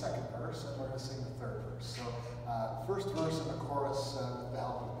read the second verse, and we're going to sing the third verse. So, first verse and the chorus with the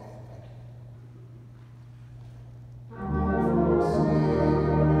help of the band.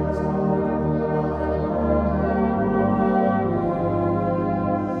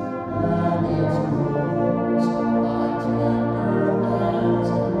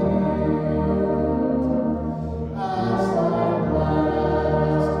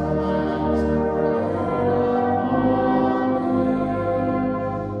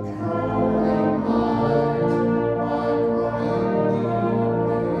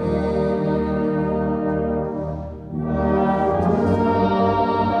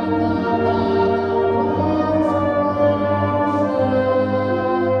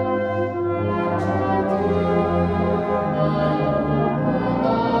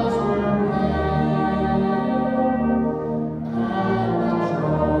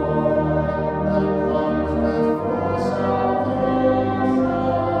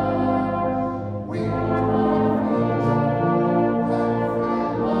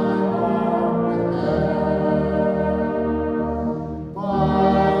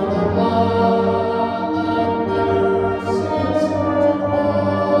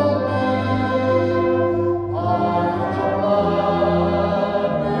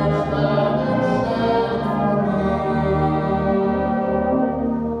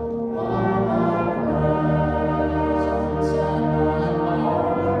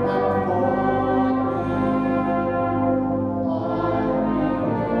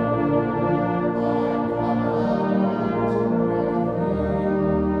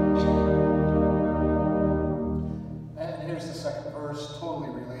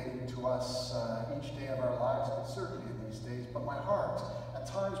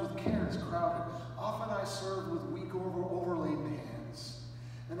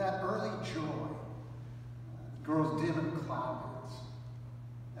 Grows dim and clouded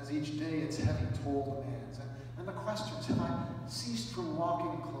as each day its heavy toll demands. And the questions, have I ceased from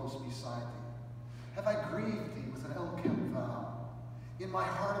walking close beside thee? Have I grieved thee with an ill-kept vow? In my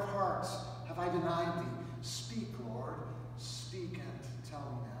heart of hearts have I denied thee? Speak, Lord, speak and tell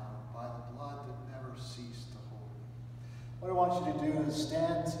me now, by the blood that never ceased to hold me. What I want you to do is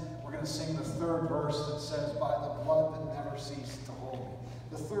stand. We're going to sing the third verse that says, by the blood that never ceased to hold me.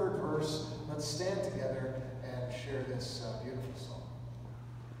 The third verse, let's stand together and share this beautiful song.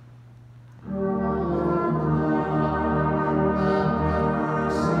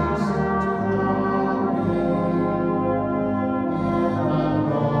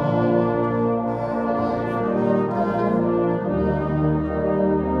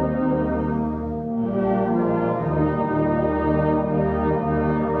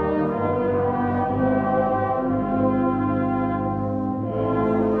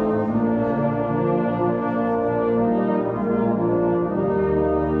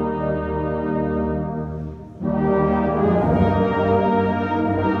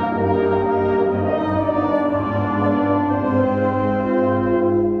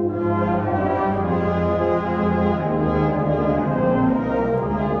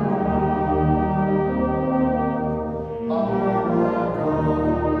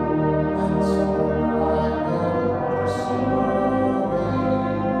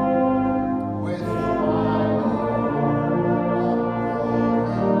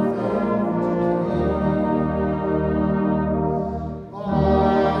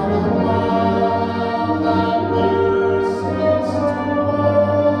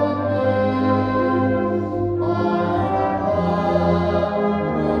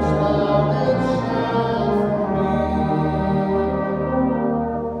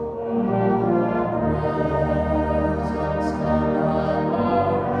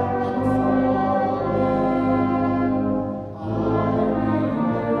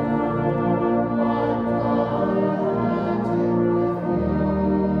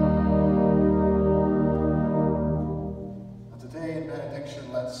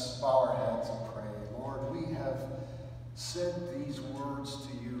 Let's bow our heads and pray. Lord, we have said these words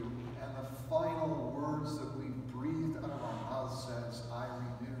to you, and the final words that we've breathed out of our mouths says, I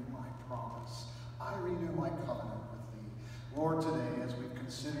renew my promise. I renew my covenant with thee. Lord, today, as we've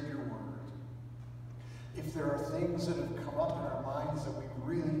considered your word, if there are things that have come up in our minds that we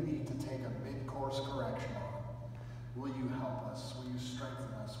really need to take a mid-course correction on, will you help us? Will you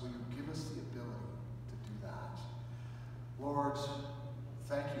strengthen us? Will you give us the ability to do that? Lord,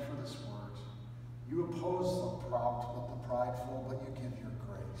 thank you for this word. You oppose the proud with the prideful, but you give your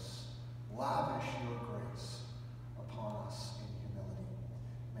grace. Lavish your grace upon us in humility.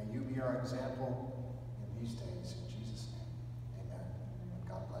 May you be our example in these days. In Jesus' name, amen. And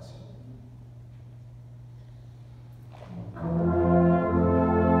God bless you.